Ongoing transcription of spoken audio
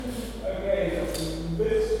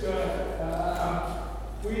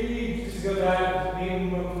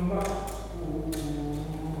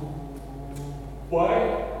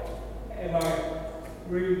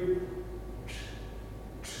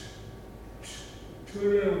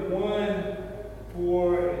21,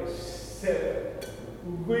 4, and 7.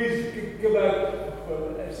 We go back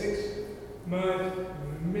from a 6-month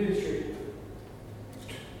ministry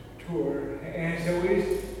tour, and so we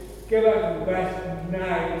just go back last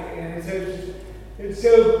night, and so it's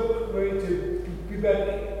so great to be back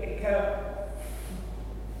in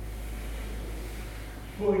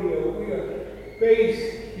California. We are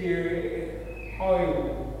based here in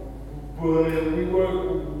Hollywood. We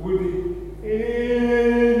work with the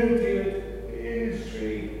entertainment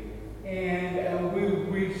industry, and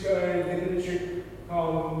we started the ministry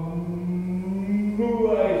called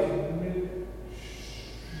Moonrise Ministries.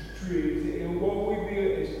 And what we do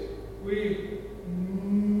is we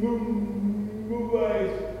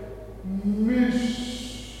mobilize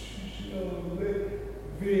missional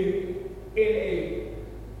living in a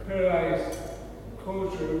paralyzed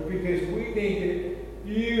culture, because we think that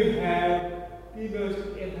you have the most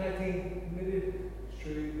impacting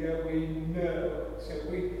ministry that we know. So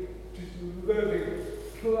we just love to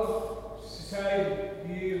pull up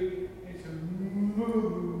society and to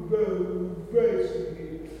move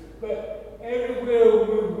you. But everywhere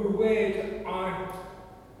we went on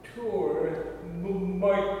tour,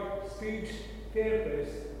 my speech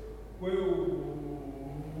therapists were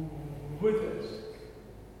with us.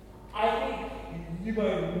 I think you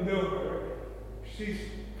might know her. She's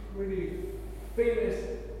pretty famous.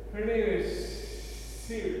 Her name is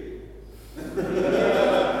Siri. In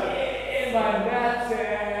my math,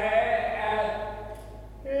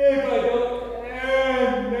 if I don't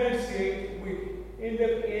enunciate, we end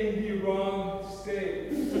up in the wrong state.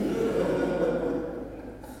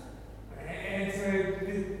 And so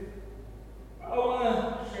I want to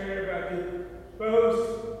share about the most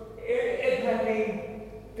impacting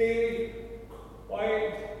daily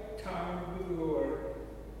quiet time with the Lord.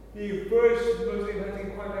 The first most impacting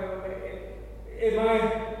quiet time in my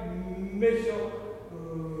missional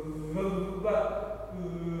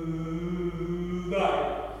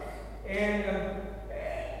life. And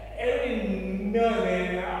every now and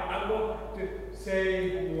then I want to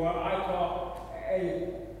say what I call a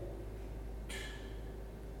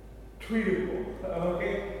tweetable,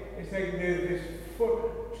 okay? It's like there's this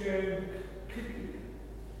fortune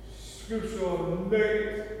scriptural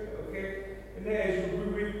nuggets, okay? And as we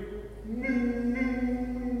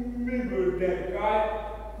remember that God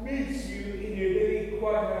meets you in your daily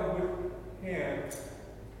quiet time with Him,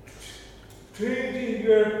 changing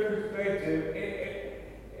your perspective and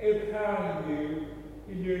empowering you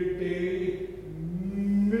in your daily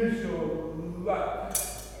missional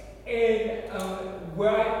life. And when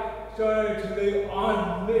I started to live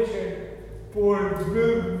on mission for the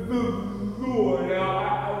Lord, now I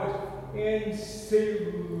was in St.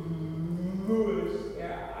 Louis.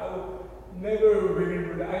 Yeah, I will never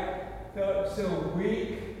remember that. I felt so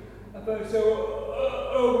weak. I felt so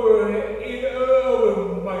over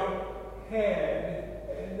my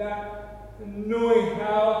head, and not knowing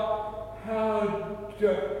how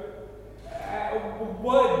to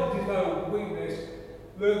what did my weakness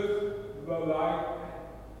look like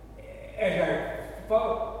as I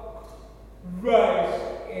felt rise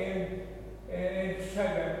and try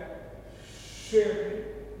to share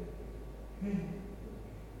Him,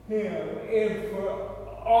 and for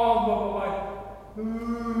all of my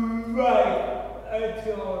life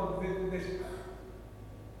until this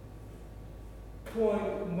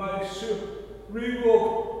point, my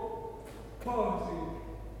cerebral palsy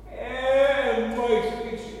and my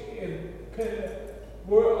speech impediment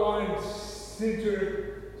were on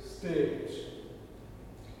center stage.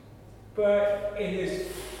 But in this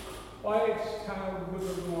quiet time with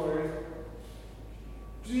the Lord,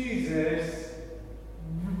 Jesus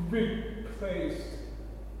replaced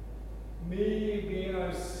me being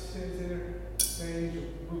on center stage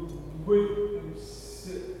with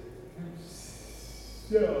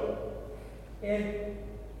himself. And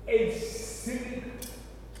in 2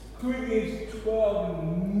 Corinthians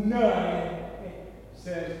 12:9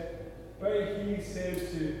 says, but he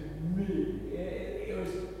says to me, it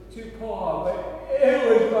was to Paul, but it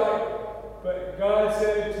was like, but God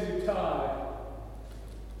said to Todd,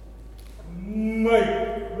 my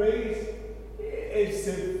grace is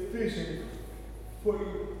sufficient for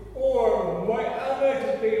you, or my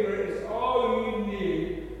unmerited favor is all you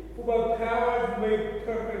need, for my power is made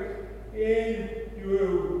perfect in your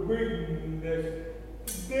weakness.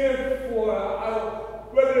 Therefore, I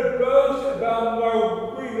would rather boast about my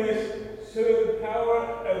weakness, so the power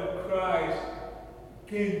of Christ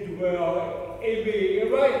can dwell in me.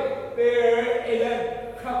 And right there in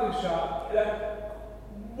that coffee shop, that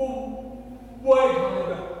white time,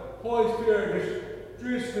 the Holy Spirit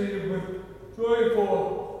just drew me with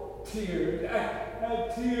joyful tears. I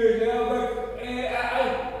had tears, and I was like, and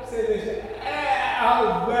I said this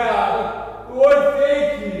out loud. Lord,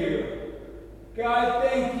 thank you. God,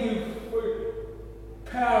 thank you for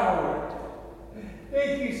power.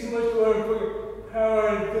 Thank you so much, Lord, for your power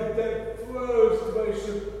that flows to my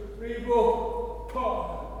cerebral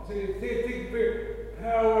part. Thank you for your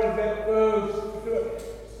power that flows through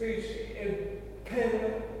speech and pen.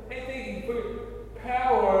 And thank you for your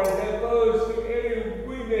power that flows through every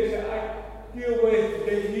weakness that I deal with,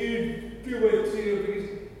 that you deal with too. Because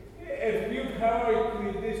if your power can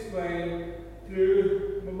be displayed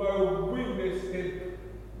through my weakness, then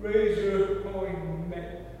raise your holy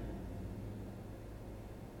name.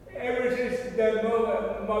 Ever since that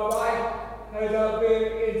moment, my life has not been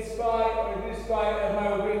in spite or despite of my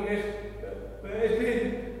weakness, but it's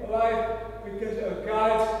been a life because of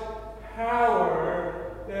God's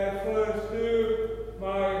power that flows through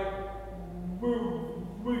my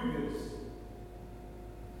weakness.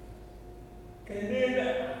 And then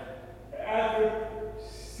after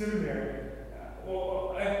seminary,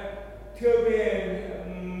 till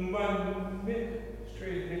then, my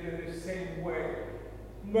ministry did it the same way.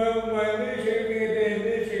 My ministry, everything I did in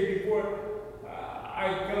ministry before I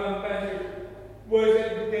got message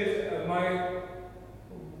wasn't because of my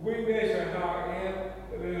weakness or how I am,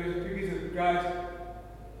 but it was because of God's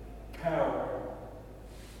power.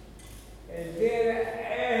 And then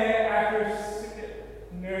after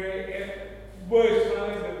seminary, it was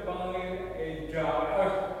time to find a job. I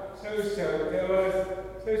was so stoked. I was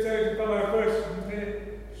so stoked to find my first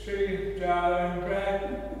ministry job. And Brad,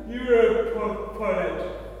 you were a part of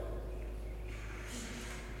it.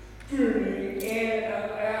 And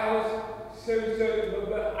I was so stoked,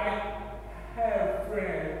 but I had a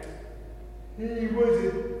friend. He was a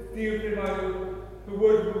dear friend of mine who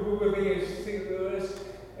worked with me in St. Louis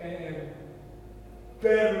and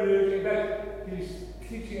Baton Rouge. In fact, he's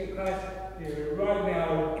teaching a class here right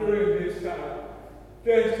now during this time.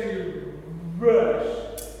 That's to rush.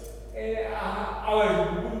 And I was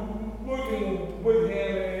working with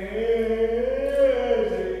him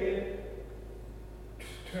as a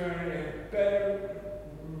turn and Baton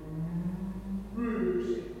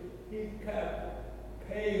Rouge. He kept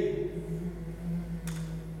paying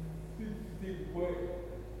the way.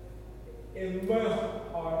 In my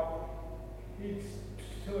heart, he's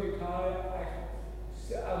totally tired.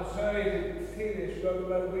 I'm sorry to take this road,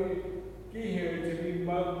 but we get here to be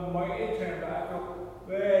my intern, but I feel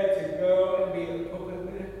glad to go and be a public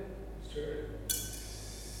minister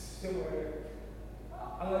somewhere.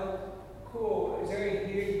 I'm like, cool, is there any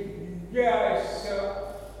here? Yeah, so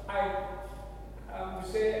I'm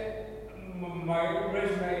saying my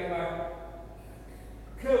resume, my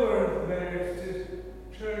cover letter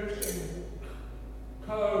to church in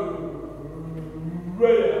Colorado,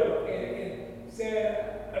 and said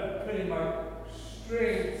I'm putting my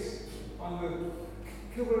strengths on the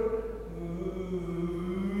cover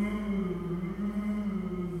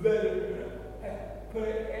letter. I put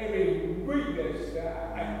every weakness that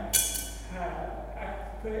I have. I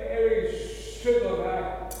put every struggle that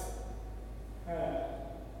I have.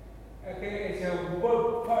 Okay, so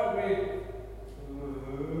what part of me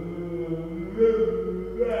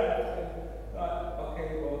okay,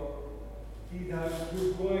 well, he's not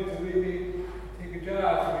going to leave me take a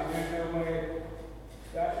job because there's no way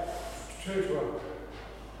that church work.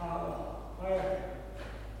 I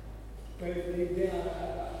put me down.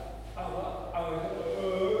 I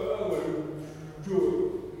was do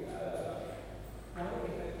it. I don't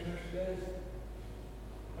think that church does.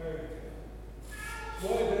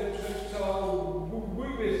 What the church saw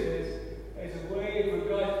weaknesses as a way for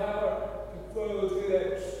God's power to flow through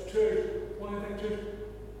that church. One of that church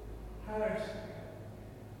hires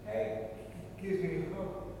that gives me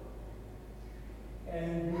hope.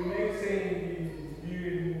 And the next thing you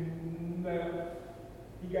know,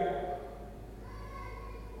 you got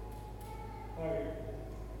hired.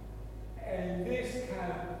 And this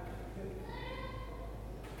kind of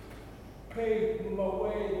paved my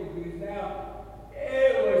way because now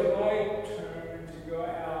it was my turn to go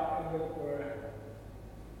out and look for a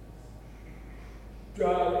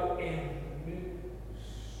job in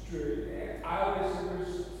ministry. And I was super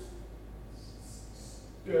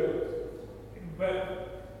stoked. But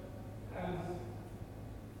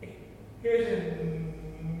here's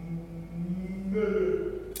another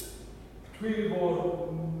tweetable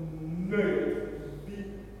nugget.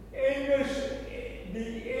 The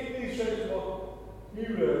indestructible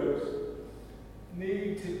heroes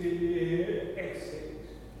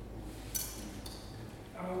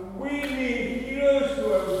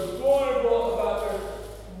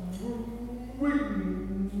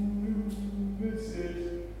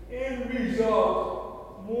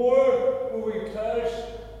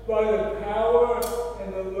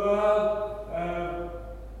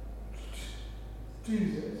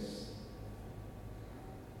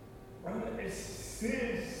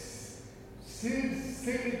since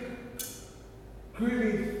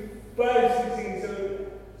grade 5, 16.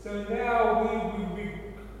 So now we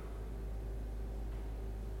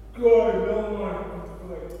got no more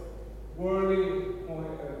like worldly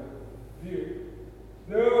point of view.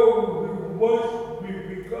 Though once we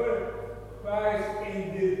got Christ in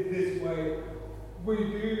this way, we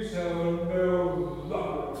do so no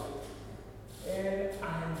longer. And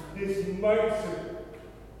this might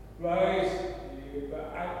surprise you, but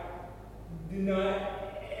I do not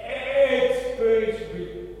experience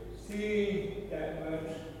seeing that much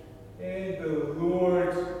in the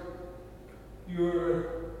Lord's your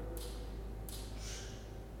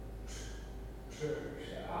church.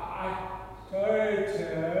 I started to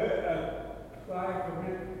apply for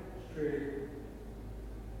ministry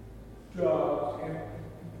jobs, and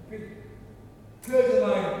because of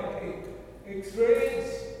my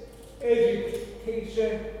experience,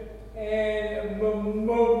 education, and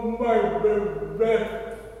my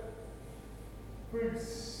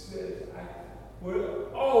references, I would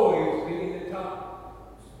always be in the top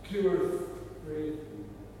 2 or 3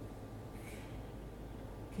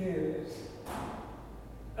 candidates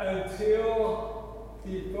until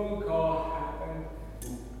the phone call happened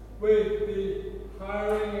with the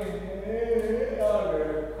hiring and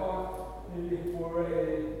other called me for a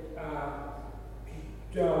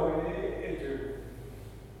job interview.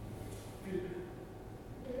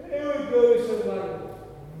 It would go something like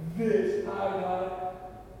this.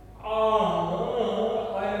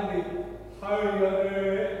 I'm the hiring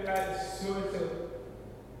other at sorts of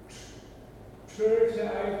church I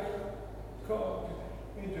called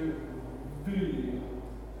interview,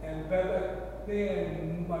 and back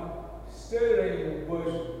then my studying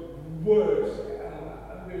was worse.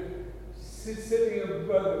 I'm just sitting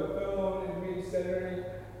above the phone and me studying,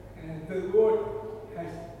 and the Lord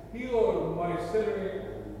has healed my studying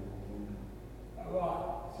a lot.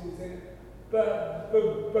 See, but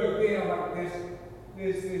then I'm like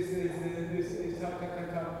this is tough.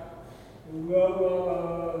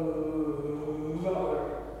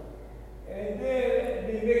 And then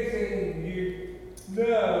the next thing you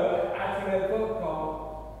know, after that phone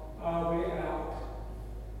call, I'll be out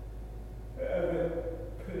of the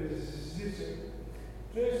position.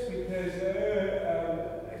 Just because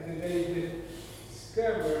they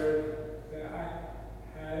discovered that I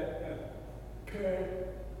had apparent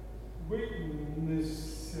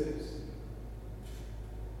weaknesses.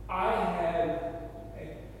 I had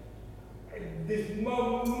this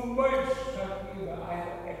much shocking that I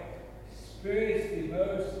had experienced the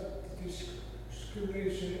most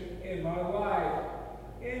discrimination in my life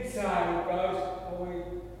inside of God's holy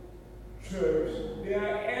church that I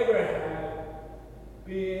ever had,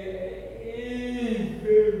 being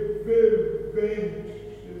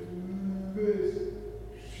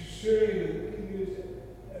sharing the good news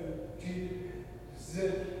of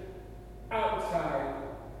Jesus outside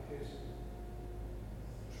his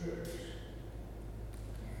church.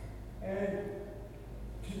 And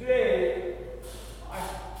today, I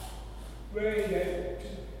pray that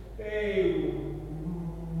today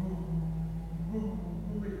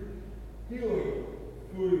healing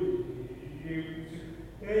for you.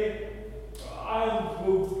 Today, I'm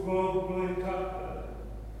going to talk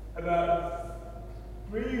about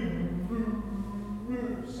 3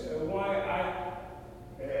 roots of why I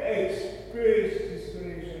experienced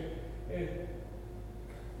discrimination in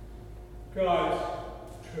God's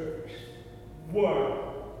church. 1,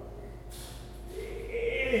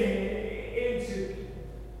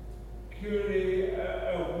 insecurity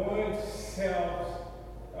of oneself's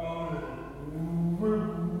own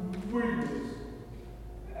weakness.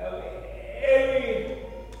 Every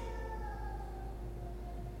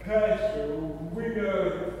pastor, we know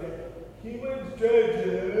that humans judge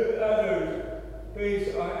others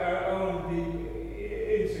based on our own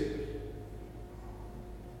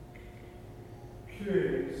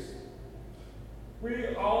insecurities. We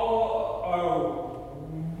all are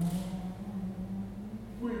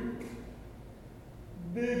weak.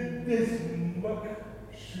 This much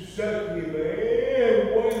successfully,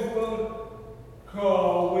 one phone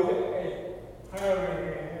call with a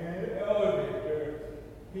hiring elevator,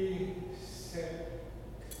 he said,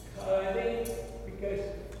 I think because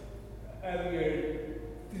of your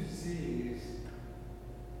disease,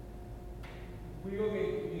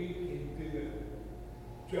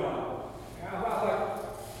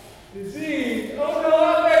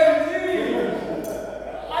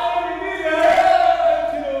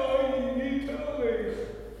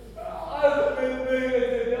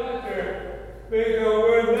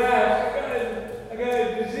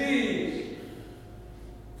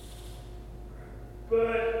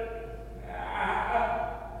 But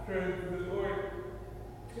after the Lord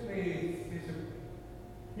to me is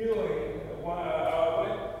healing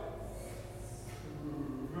while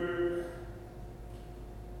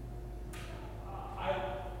I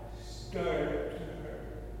started to hurt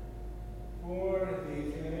for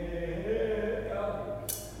these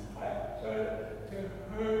I started to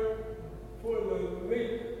hurt for the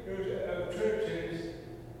leaders of churches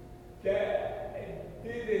that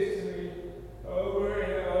did this to me over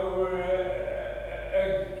and over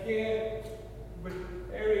again with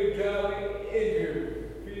every job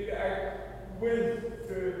interview I went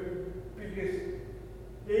through because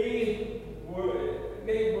they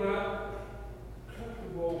were not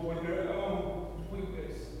comfortable with their own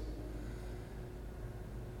weakness.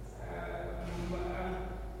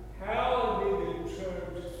 How did the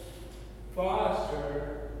church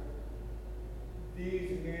foster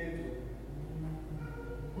these men's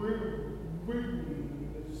weaknesses?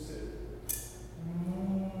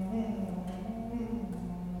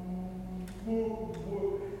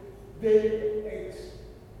 They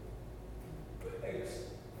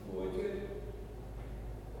exploited,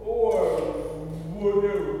 or were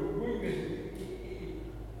their weaknesses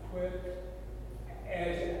equipped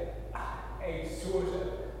as a source of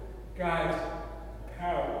God's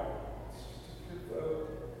power?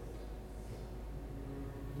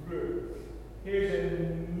 Here's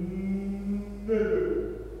another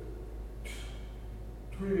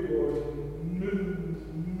tweet board.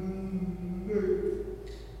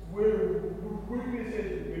 Where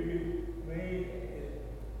weaknesses may be made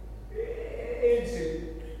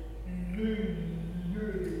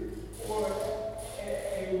insecurity or a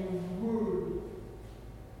word.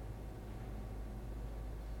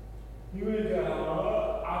 Humans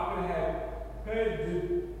often have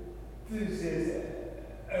prejudices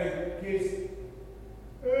against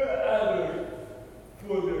others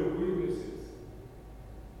for their weaknesses.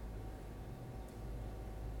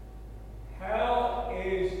 How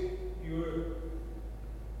is your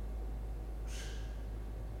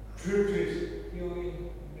church's healing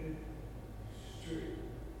ministry?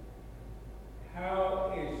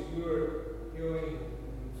 How is your healing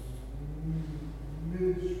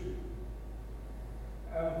ministry?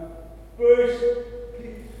 First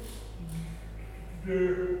Peter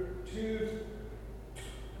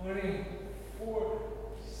 2:24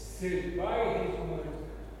 says,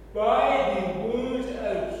 by the wounds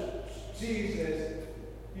of Jesus,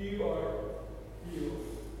 you are healed.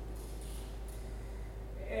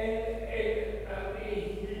 And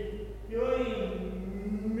healing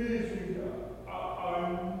ministries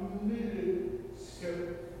are needed, so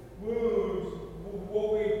wounds will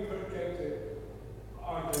be protected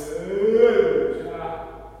onto others.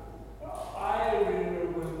 I remember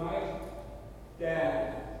when my dad,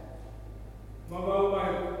 my brother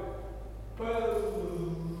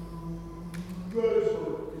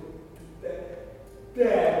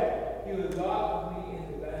Dad, he would lock me in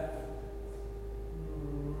the bathroom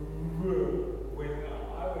when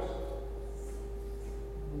I was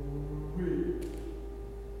weak.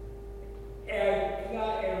 And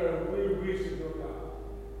not ever reach the door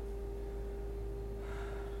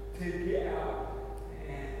to get out.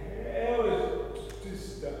 And it was just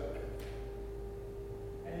stuck.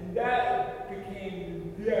 And that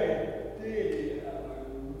became the identity of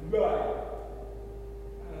my life.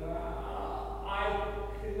 I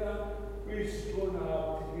could not reach going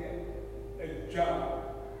out to get a job.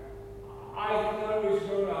 I could not reach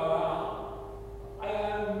going out. I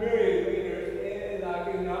got married later, and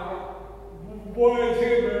I did not want to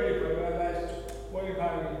get married for the last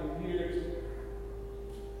 25 years.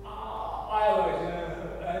 I was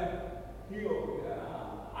healed.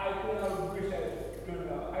 I could not reach that going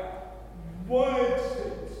out. I wanted to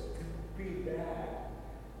be back.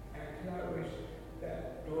 I could not reach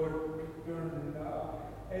that door.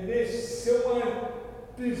 And this someone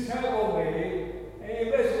discipled me and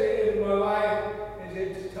invested in my life and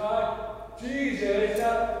said, Todd, Jesus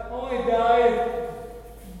not only died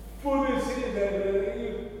for the sins that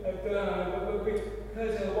you have done, but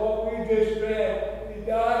because of what we just read, He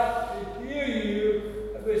died to heal you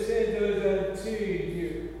of the sins that unto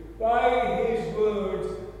you. By His wounds,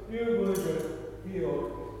 your wounds are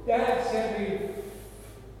healed. That sent me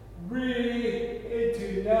really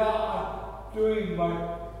into now doing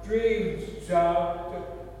my dream job to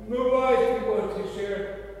mobilize people to share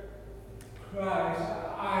Christ.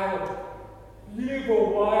 I have a beautiful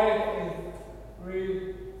wife and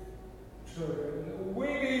 3 children. We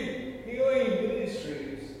need healing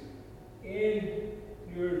ministries in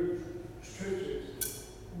your churches.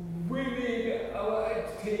 We need to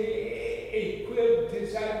equip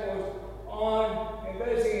disciples on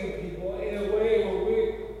investing in people in a way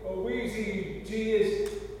where we see Jesus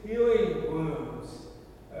healing wounds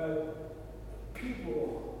of people.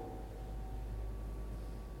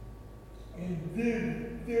 And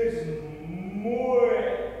then there's more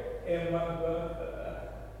in my book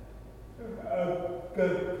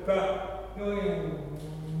about healing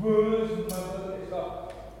wounds. My book is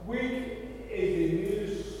called Weak is the New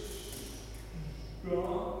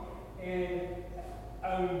Strong. And I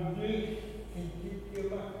really can give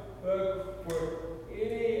my book for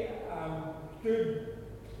any good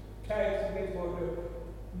tax for the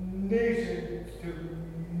nation to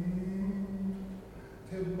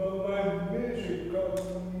my ministry called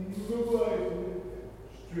Mobilizing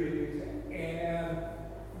Streets, and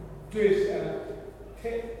just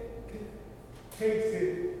takes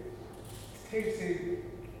it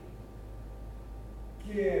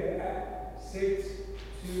give six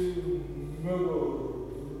to mobilize.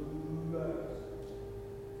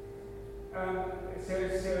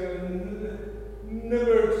 So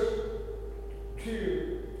number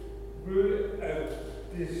two, root of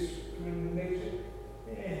discrimination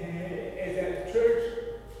is that church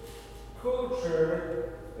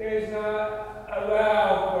culture does not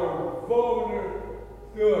allow for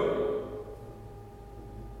vulnerability.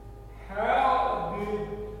 How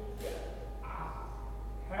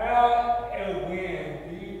and when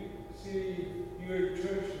do you see your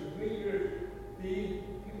church leaders, the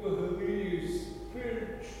people who lead you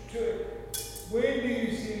spiritually, when do you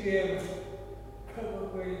see them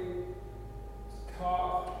publicly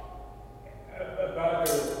talk about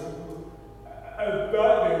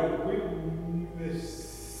their weaknesses?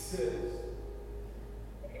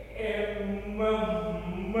 And my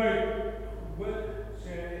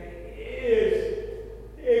question is,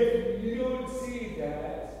 if you don't see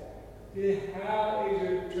that, then how is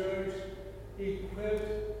your church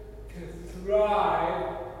equipped to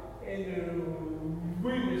thrive in their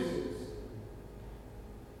weaknesses?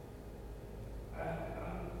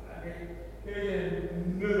 Here's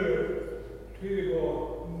another critical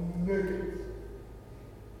nugget.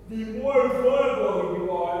 The more vulnerable you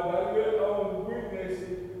are about your own weakness,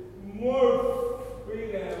 the more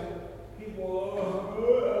freedom people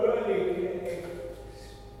around you can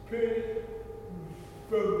experience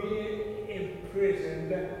from being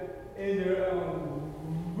imprisoned in their own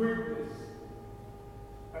weakness.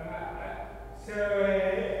 So,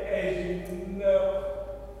 as you know,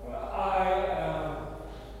 I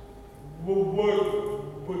will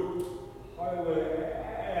work with Hollywood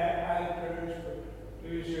actors,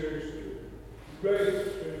 producers, directors.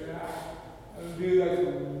 I do like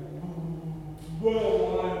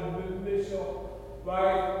one-on-one initial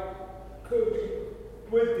life coaching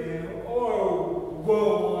with them, or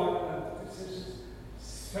one-on-one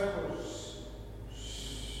discipleship.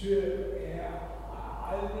 And I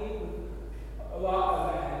meet a lot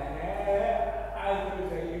of actors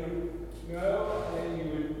that you know and you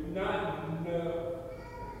would not know.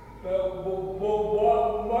 But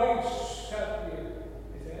what might shock you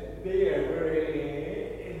is that they are very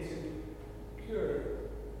insecure.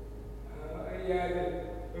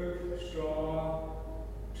 They're strong,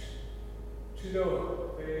 to know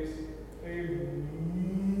face, a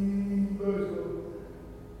Muslim,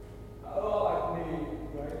 a lot like me,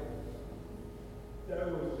 right? That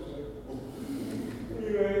was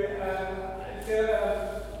anyway,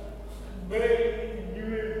 but you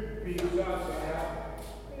would be shocked at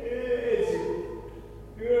it's a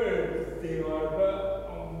good thing,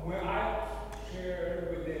 but when I share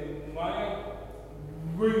with them my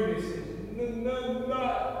weaknesses,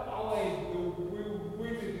 not only the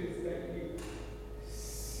weaknesses that you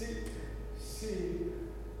see,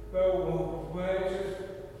 but when I just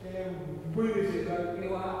weaknesses,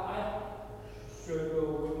 like, I struggle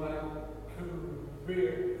with my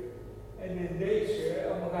career, and then they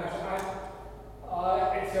share, oh my gosh,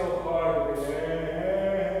 it's so hard with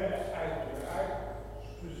that. I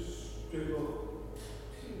struggle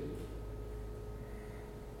too.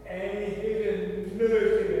 And here's another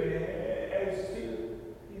thing, as two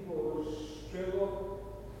people struggle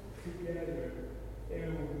together,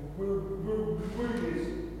 and we're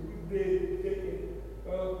they can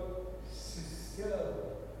both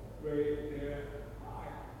celebrate their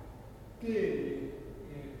identity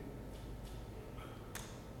in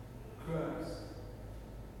Christ.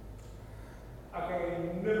 Okay,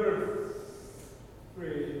 number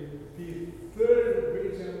three, the third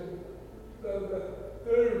reason, the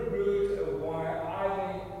third root of why I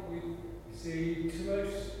think we see too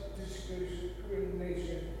much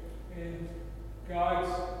discrimination in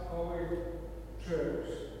God's holy church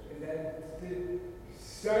is that the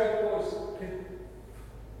disciples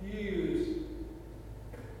confuse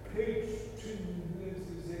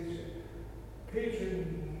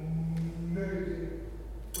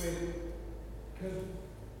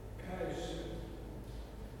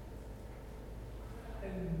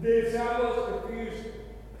confuse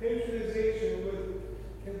patronization with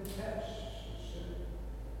compassion.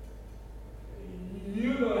 You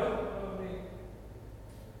know how many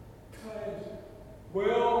times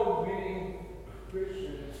well-meaning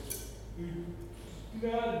Christians who do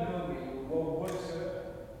not know me or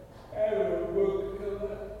whatsoever will come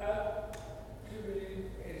up to me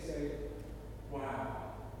and say, wow,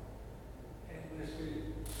 it must be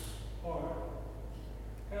hard.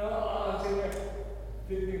 And I'll say that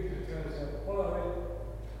thinking to myself, what are they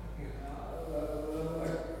talking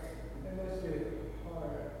about? It must be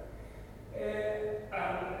hard. And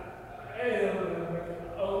I'm like,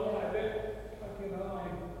 oh yeah, they're talking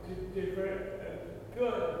online to different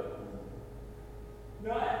good.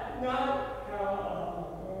 Not how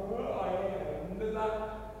I am,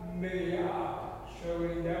 not me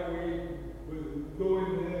showing that we will go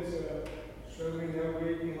in this, showing that we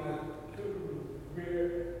in my career.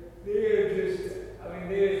 They're just,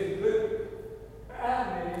 they're just looking at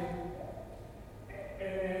me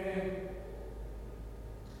and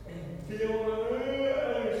feel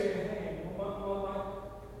understand, hey, my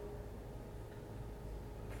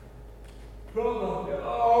problem,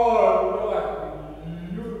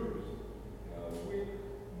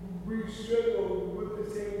 we struggle with the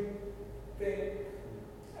same thing.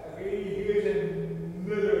 Here's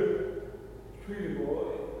another treatable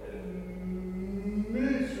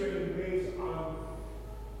administrative based on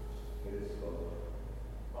physical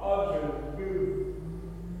observation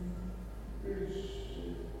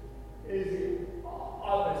is the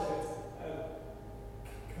opposite of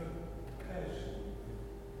compassion.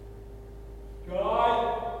 God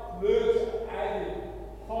looks at the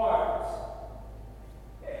heart.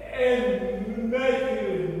 And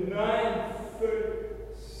Matthew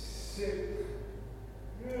 9:36,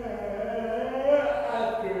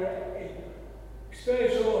 after a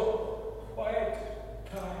special quiet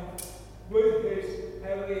time with his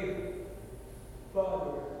heavenly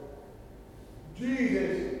Father,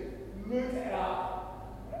 Jesus looked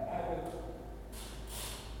out at the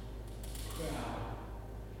crowd,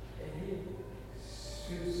 and he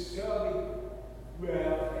saw the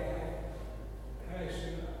crowd and had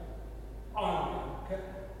passion on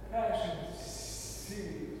compassion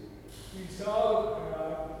series. We saw the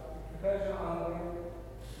crowd, compassion on them,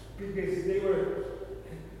 because they were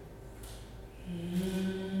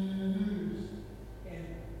confused and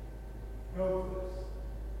helpless.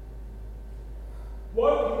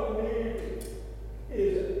 What we need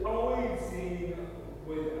is always seen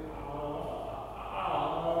with our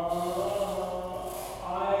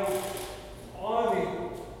eyes on the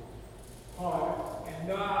heart and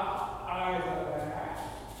not eyes on the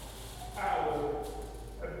outward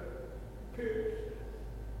appearance.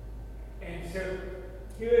 And so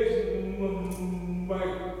here's my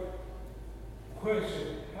question.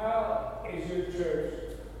 How is your church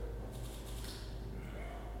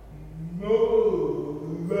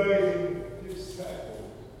mobilizing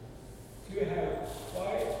disciples to have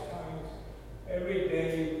quiet times every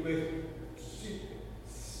day with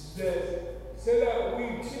Jesus, so that we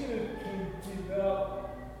too can develop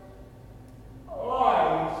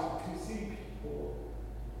eyes to see people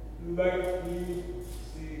like he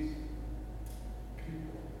sees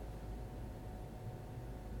people?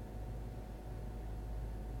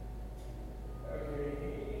 Okay,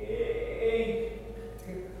 in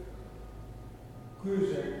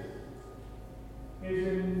conclusion, is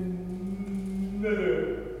another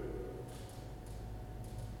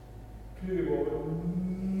people.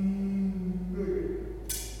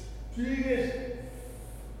 Jesus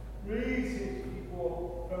frees his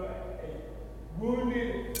people from a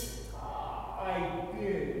wounded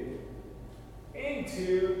identity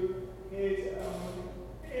into his own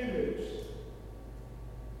image.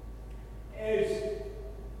 As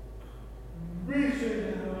vision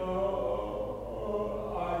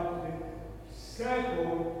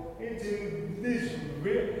cycle into this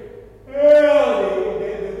reality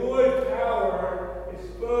that the Lord's power is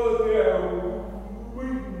both their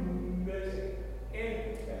weakness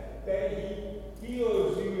and that he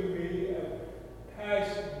heals you and me of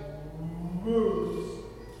past wounds.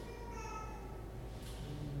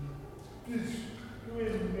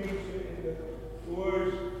 Discrimination in the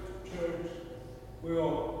Lord's church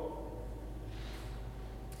will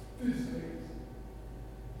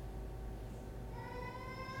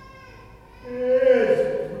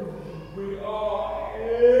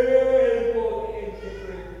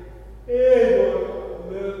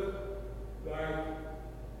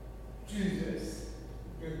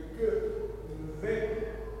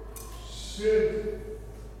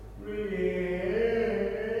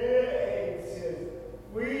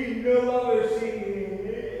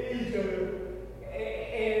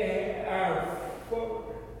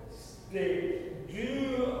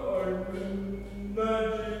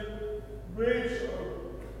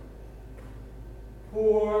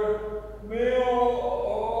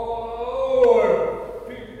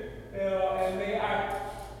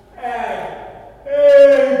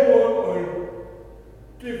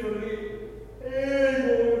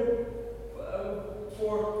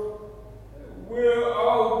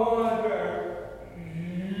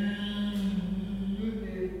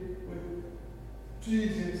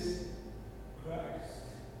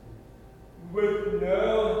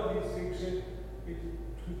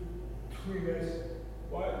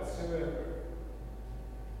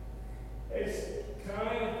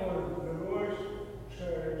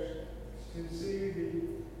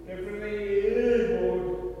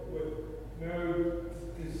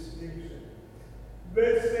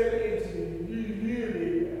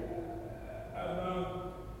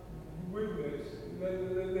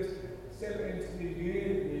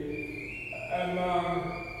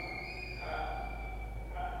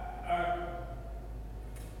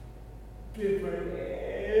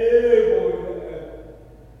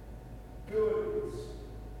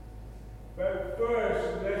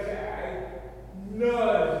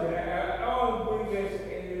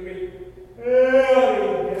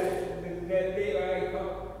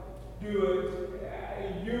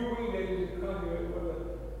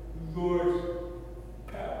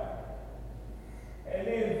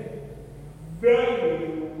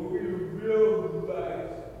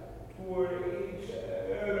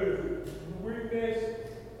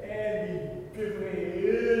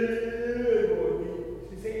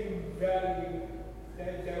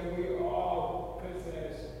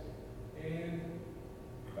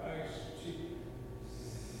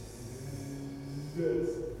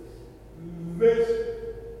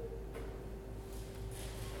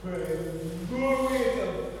glorious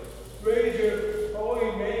of praise your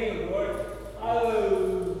holy name, Lord.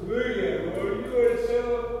 Hallelujah, Lord. You are so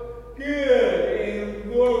good.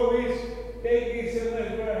 And Lord, we thank you so much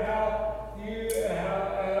for how you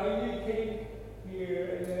came here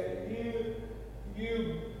and that you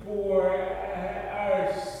bore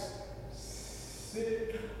our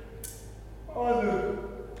sin on the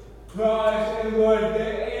cross, and Lord,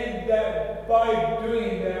 and that by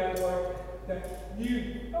doing that, Lord, that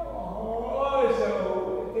you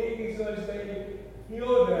also thank you so much that you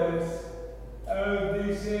healed us of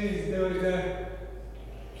these sins that was done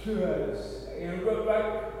to us. And look back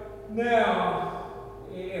now,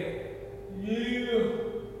 if you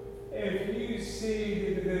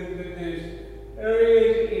see that there's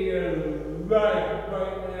areas in your life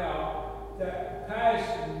right now that past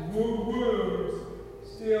wounds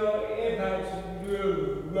still impacts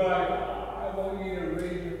your life, I want you to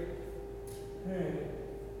raise your hand.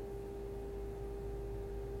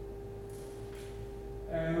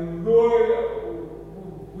 And Lord,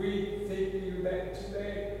 we thank you that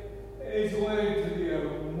today is going to be a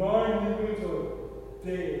monumental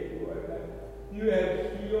day, Lord, that you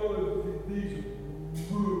have healed these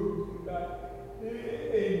wounds, God.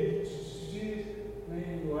 In Jesus'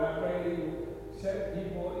 name, Lord, I pray you set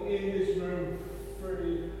people in this room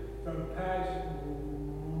free from past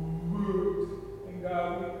wounds. And God,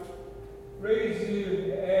 we praise you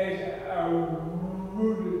as our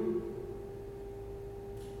wounded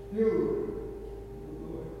healer,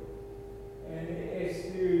 Lord. And it's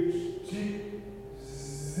through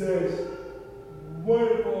Jesus'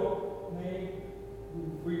 wonderful name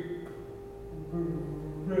we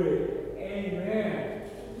pray. Amen.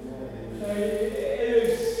 And it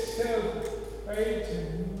is so great to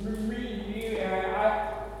meet you, and I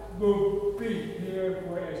will be here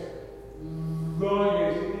for as long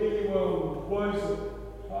as anyone wants to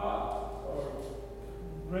talk or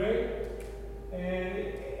pray. And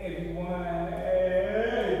if you want to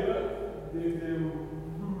add, then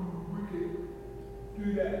we can do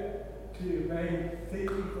that too. Thank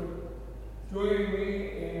you for joining me,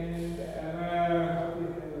 and I hope you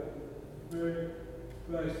have a very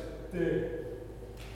blessed day.